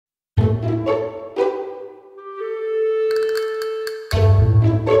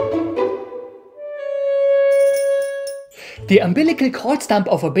The umbilical cord stump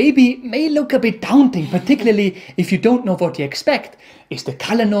of a baby may look a bit daunting, particularly if you don't know what to expect. Is the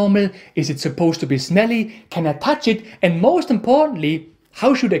color normal? Is it supposed to be smelly? Can I touch it? And most importantly,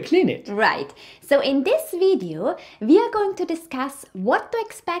 how should I clean it? Right. So in this video, we are going to discuss what to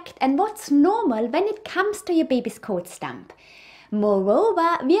expect and what's normal when it comes to your baby's cord stump.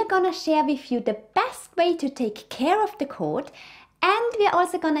 Moreover, we are going to share with you the best way to take care of the cord, and we are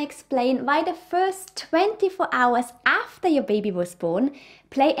also going to explain why the first 24 hours after your baby was born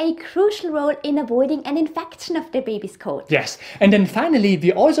play a crucial role in avoiding an infection of the baby's cord. Yes, and then finally,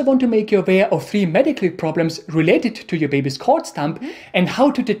 we also want to make you aware of 3 medical problems related to your baby's cord stump and how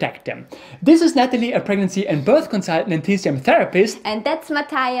to detect them. This is Nathalie, a pregnancy and birth consultant and TCM therapist. And that's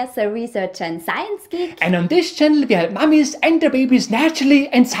Mathias, a researcher and Science Geek. And on this channel, we help mummies and their babies naturally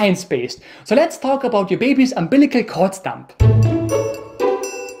and science-based. So let's talk about your baby's umbilical cord stump.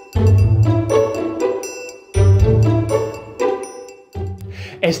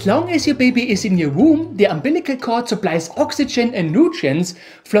 As long as your baby is in your womb, the umbilical cord supplies oxygen and nutrients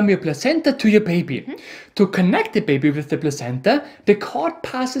from your placenta to your baby. To connect the baby with the placenta, the cord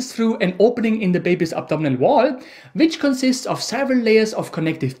passes through an opening in the baby's abdominal wall, which consists of several layers of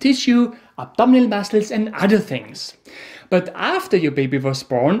connective tissue, abdominal muscles and other things. But after your baby was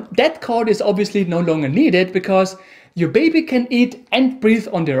born, that cord is obviously no longer needed because your baby can eat and breathe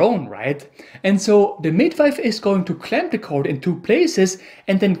on their own, right? And so the midwife is going to clamp the cord in 2 places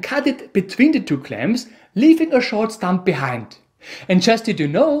and then cut it between the 2 clamps, leaving a short stump behind. And just so you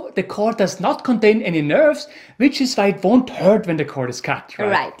know, the cord does not contain any nerves, which is why it won't hurt when the cord is cut, right?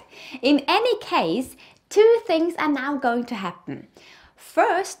 Right. In any case, 2 things are now going to happen.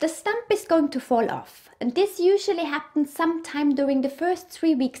 First, the stump is going to fall off. And this usually happens sometime during the first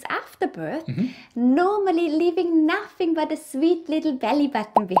 3 weeks after birth, normally leaving nothing but a sweet little belly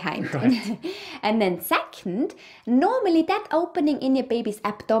button behind. Right. And then second, normally that opening in your baby's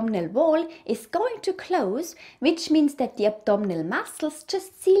abdominal wall is going to close, which means that the abdominal muscles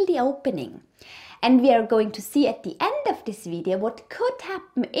just seal the opening. And we are going to see at the end of this video what could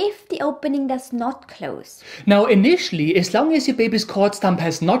happen if the opening does not close. Now initially, as long as your baby's cord stump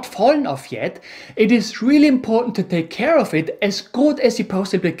has not fallen off yet, it is really important to take care of it as good as you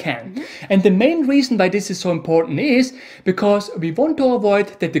possibly can. And the main reason why this is so important is because we want to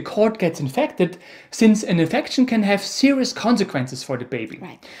avoid that the cord gets infected, since an infection can have serious consequences for the baby.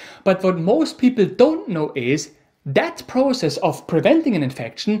 Right. But what most people don't know is that process of preventing an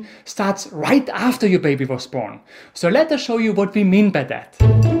infection starts right after your baby was born. So let us show you what we mean by that.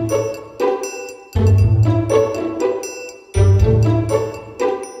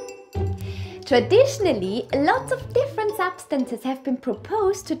 Traditionally, lots of different substances have been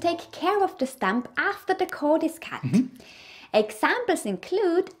proposed to take care of the stump after the cord is cut. Examples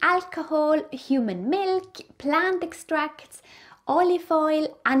include alcohol, human milk, plant extracts, olive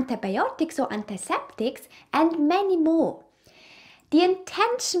oil, antibiotics or antiseptics, and many more. The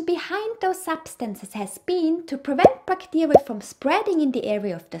intention behind those substances has been to prevent bacteria from spreading in the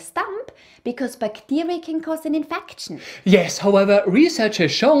area of the stump, because bacteria can cause an infection. Yes, however, research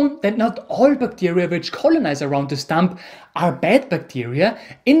has shown that not all bacteria which colonize around the stump are bad bacteria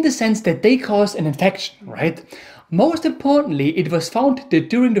in the sense that they cause an infection, right? Most importantly, it was found that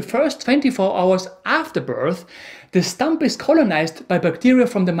during the first 24 hours after birth, the stump is colonized by bacteria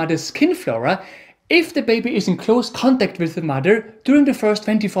from the mother's skin flora if the baby is in close contact with the mother during the first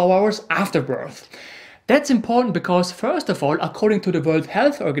 24 hours after birth. That's important because, first of all, according to the World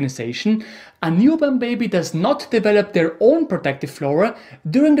Health Organization, a newborn baby does not develop their own protective flora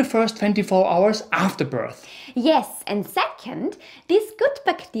during the first 24 hours after birth. Yes, and second, these good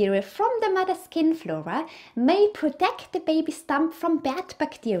bacteria from the mother's skin flora may protect the baby's stump from bad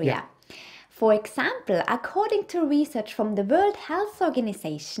bacteria. Yeah. For example, according to research from the World Health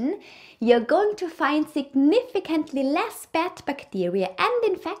Organization, you're going to find significantly less bad bacteria and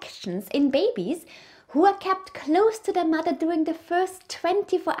infections in babies who are kept close to their mother during the first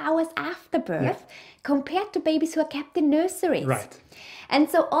 24 hours after birth, compared to babies who are kept in nurseries. Right. And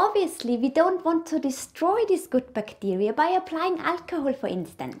so obviously we don't want to destroy these good bacteria by applying alcohol, for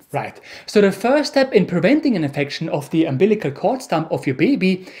instance. Right. So the first step in preventing an infection of the umbilical cord stump of your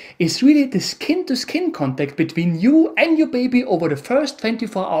baby is really the skin-to-skin contact between you and your baby over the first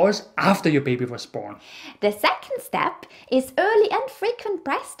 24 hours after your baby was born. The second step is early and frequent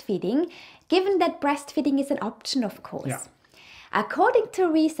breastfeeding, given that breastfeeding is an option, of course. Yeah. According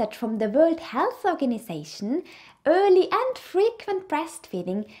to research from the World Health Organization, early and frequent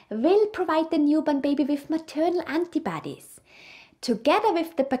breastfeeding will provide the newborn baby with maternal antibodies. Together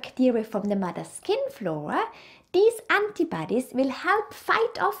with the bacteria from the mother's skin flora, these antibodies will help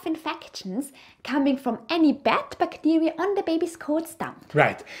fight off infections coming from any bad bacteria on the baby's cord stump.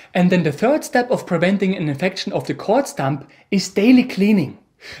 Right. And then the third step of preventing an infection of the cord stump is daily cleaning.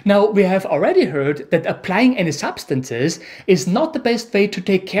 Now, we have already heard that applying any substances is not the best way to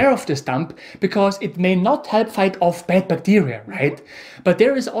take care of the stump because it may not help fight off bad bacteria, right? But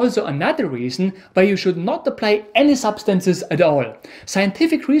there is also another reason why you should not apply any substances at all.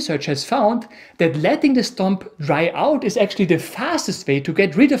 Scientific research has found that letting the stump dry out is actually the fastest way to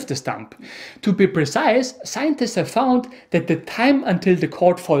get rid of the stump. To be precise, scientists have found that the time until the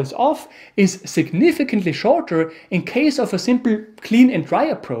cord falls off is significantly shorter in case of a simple clean and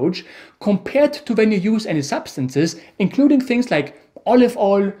dry approach compared to when you use any substances, including things like olive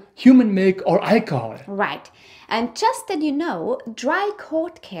oil, human milk, or alcohol. Right. And just that you know, dry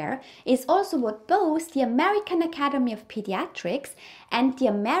cord care is also what both the American Academy of Pediatrics and the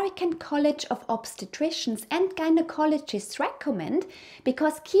American College of Obstetricians and Gynecologists recommend,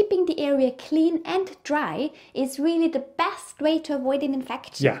 because keeping the area clean and dry is really the best way to avoid an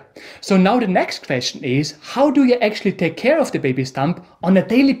infection. Yeah. So now the next question is, how do you actually take care of the baby stump on a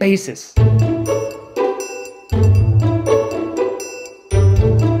daily basis?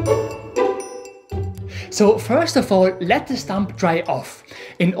 So first of all, let the stump dry off.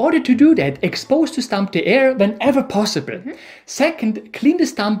 In order to do that, expose the stump to air whenever possible. Second, clean the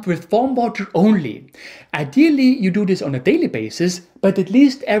stump with warm water only. Ideally, you do this on a daily basis, but at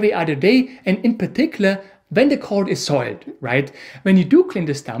least every other day, and in particular, when the cord is soiled, right? When you do clean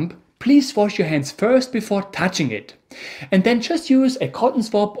the stump, please wash your hands first before touching it. And then just use a cotton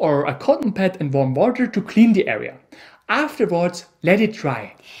swab or a cotton pad and warm water to clean the area. Afterwards, let it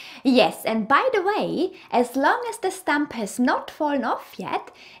dry. Yes, and by the way, as long as the stump has not fallen off yet,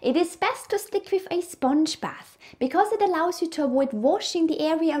 it is best to stick with a sponge bath because it allows you to avoid washing the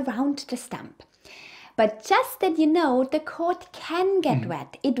area around the stump. But just that you know, the cord can get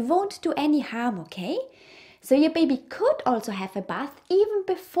wet. It won't do any harm, okay? So your baby could also have a bath even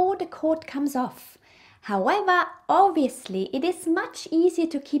before the cord comes off. However, obviously, it is much easier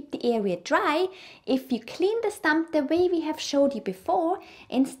to keep the area dry if you clean the stump the way we have showed you before,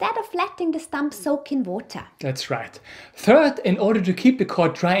 instead of letting the stump soak in water. That's right. Third, in order to keep the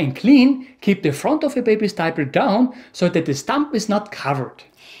cord dry and clean, keep the front of your baby's diaper down so that the stump is not covered.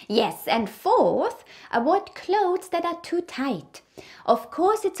 Yes, and fourth, avoid clothes that are too tight. Of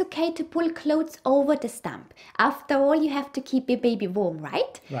course, it's okay to pull clothes over the stump. After all, you have to keep your baby warm,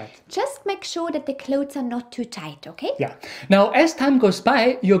 right? Right. Just make sure that the clothes are not too tight, okay? Yeah. Now, as time goes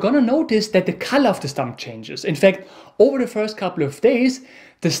by, you're gonna notice that the color of the stump changes. In fact, over the first couple of days,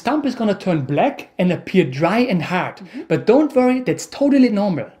 the stump is gonna turn black and appear dry and hard. But don't worry, that's totally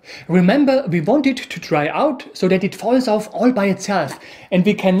normal. Remember, we want it to dry out so that it falls off all by itself. And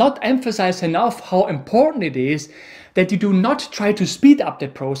we cannot emphasize enough how important it is that you do not try to speed up the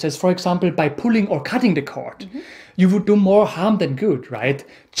process, for example, by pulling or cutting the cord. You would do more harm than good, right?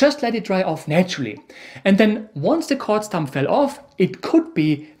 Just let it dry off naturally. And then once the cord stump fell off, it could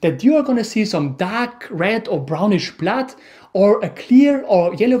be that you are going to see some dark red or brownish blood or a clear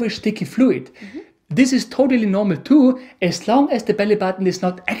or yellowish sticky fluid. This is totally normal too, as long as the belly button is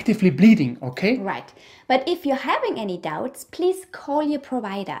not actively bleeding, okay? Right. But if you're having any doubts, please call your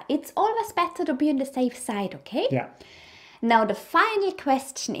provider. It's always better to be on the safe side, okay? Yeah. Now the final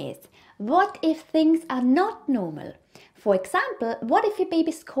question is, what if things are not normal? For example, what if your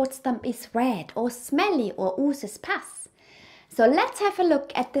baby's cord stump is red or smelly or oozes pus? So let's have a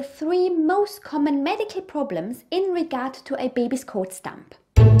look at the 3 most common medical problems in regard to a baby's cord stump.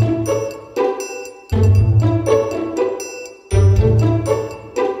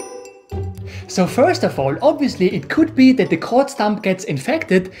 So first of all, obviously it could be that the cord stump gets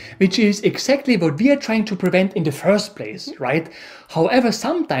infected, which is exactly what we are trying to prevent in the first place, right? However,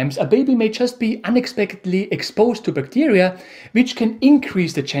 sometimes a baby may just be unexpectedly exposed to bacteria, which can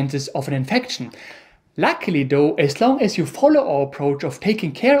increase the chances of an infection. Luckily though, as long as you follow our approach of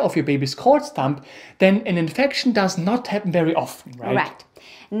taking care of your baby's cord stump, then an infection does not happen very often, right? Right.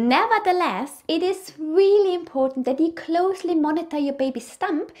 Nevertheless, it is really important that you closely monitor your baby's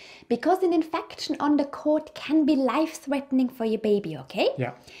stump because an infection on the cord can be life-threatening for your baby, okay?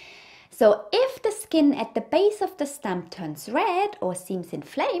 Yeah. So if the skin at the base of the stump turns red or seems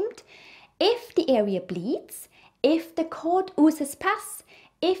inflamed, if the area bleeds, if the cord oozes pus,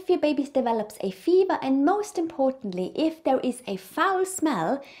 if your baby develops a fever, and most importantly, if there is a foul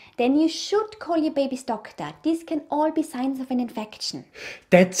smell, then you should call your baby's doctor. These can all be signs of an infection.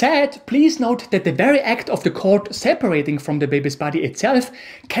 That said, please note that the very act of the cord separating from the baby's body itself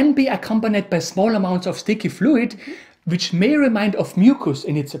can be accompanied by small amounts of sticky fluid, which may remind of mucus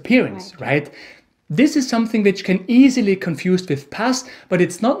in its appearance, right? This is something which can easily confused with pus, but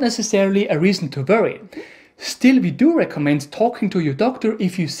it's not necessarily a reason to worry. Still, we do recommend talking to your doctor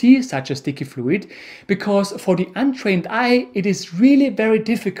if you see such a sticky fluid, because for the untrained eye, it is really very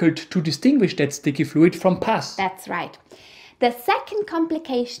difficult to distinguish that sticky fluid from pus. That's right. The second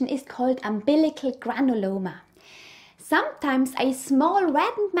complication is called umbilical granuloma. Sometimes a small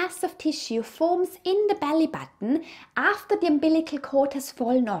reddened mass of tissue forms in the belly button after the umbilical cord has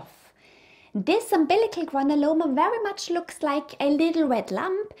fallen off. This umbilical granuloma very much looks like a little red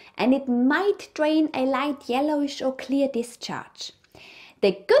lump, and it might drain a light yellowish or clear discharge.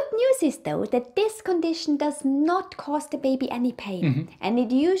 The good news is though that this condition does not cause the baby any pain, and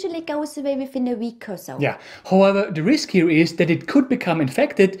it usually goes away within a week or so. Yeah, however, the risk here is that it could become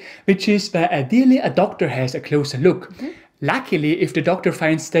infected, which is where ideally a doctor has a closer look. Luckily, if the doctor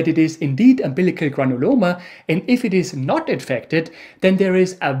finds that it is indeed umbilical granuloma, and if it is not infected, then there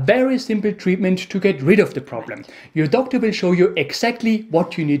is a very simple treatment to get rid of the problem. Your doctor will show you exactly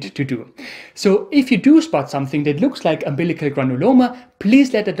what you need to do. So if you do spot something that looks like umbilical granuloma,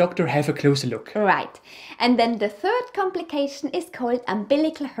 please let the doctor have a closer look. Right. And then the third complication is called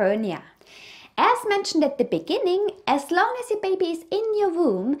umbilical hernia. As mentioned at the beginning, as long as your baby is in your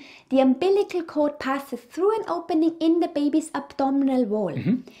womb, the umbilical cord passes through an opening in the baby's abdominal wall.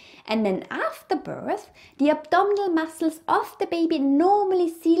 And then after birth, the abdominal muscles of the baby normally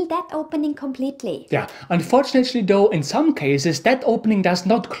seal that opening completely. Yeah, unfortunately though, in some cases, that opening does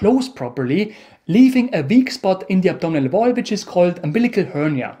not close properly, leaving a weak spot in the abdominal wall, which is called umbilical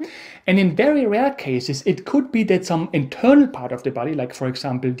hernia. And in very rare cases, it could be that some internal part of the body, like for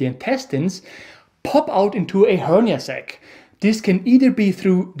example the intestines, pop out into a hernia sac. This can either be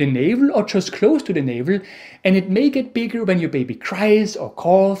through the navel or just close to the navel, and it may get bigger when your baby cries or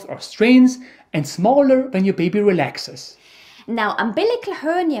coughs or strains, and smaller when your baby relaxes. Now, umbilical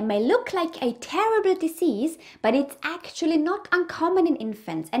hernia may look like a terrible disease, but it's actually not uncommon in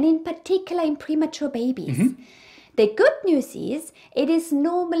infants, and in particular in premature babies. The good news is, it is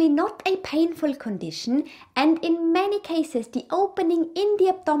normally not a painful condition, and in many cases the opening in the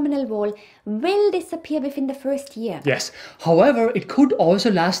abdominal wall will disappear within the first year. Yes, however, it could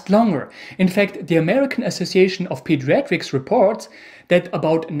also last longer. In fact, the American Association of Pediatrics reports that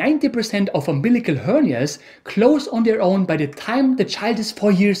about 90% of umbilical hernias close on their own by the time the child is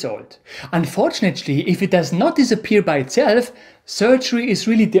 4 years old. Unfortunately, if it does not disappear by itself, surgery is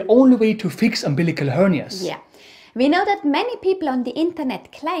really the only way to fix umbilical hernias. Yeah. We know that many people on the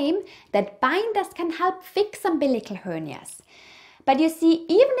internet claim that binders can help fix umbilical hernias. But you see,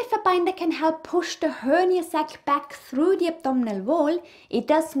 even if a binder can help push the hernia sac back through the abdominal wall, it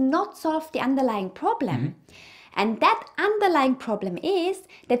does not solve the underlying problem. And that underlying problem is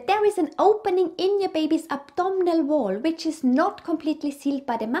that there is an opening in your baby's abdominal wall which is not completely sealed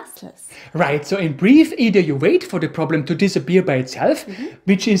by the muscles. Right, so in brief, either you wait for the problem to disappear by itself,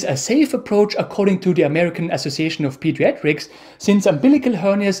 which is a safe approach according to the American Association of Pediatrics, since umbilical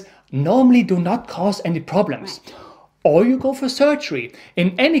hernias normally do not cause any problems. Or you go for surgery.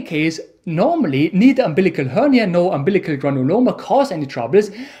 In any case, normally neither umbilical hernia nor umbilical granuloma cause any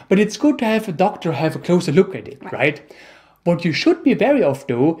troubles, but it's good to have a doctor have a closer look at it, right? What you should be wary of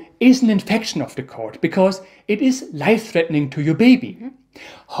though is an infection of the cord, because it is life-threatening to your baby.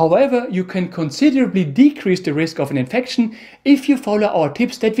 However, you can considerably decrease the risk of an infection if you follow our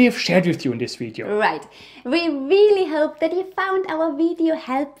tips that we have shared with you in this video. Right. We really hope that you found our video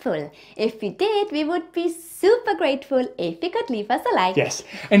helpful. If you did, we would be super grateful if you could leave us a like. Yes,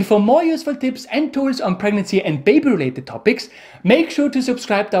 and for more useful tips and tools on pregnancy and baby-related topics, make sure to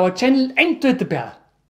subscribe to our channel and hit the bell.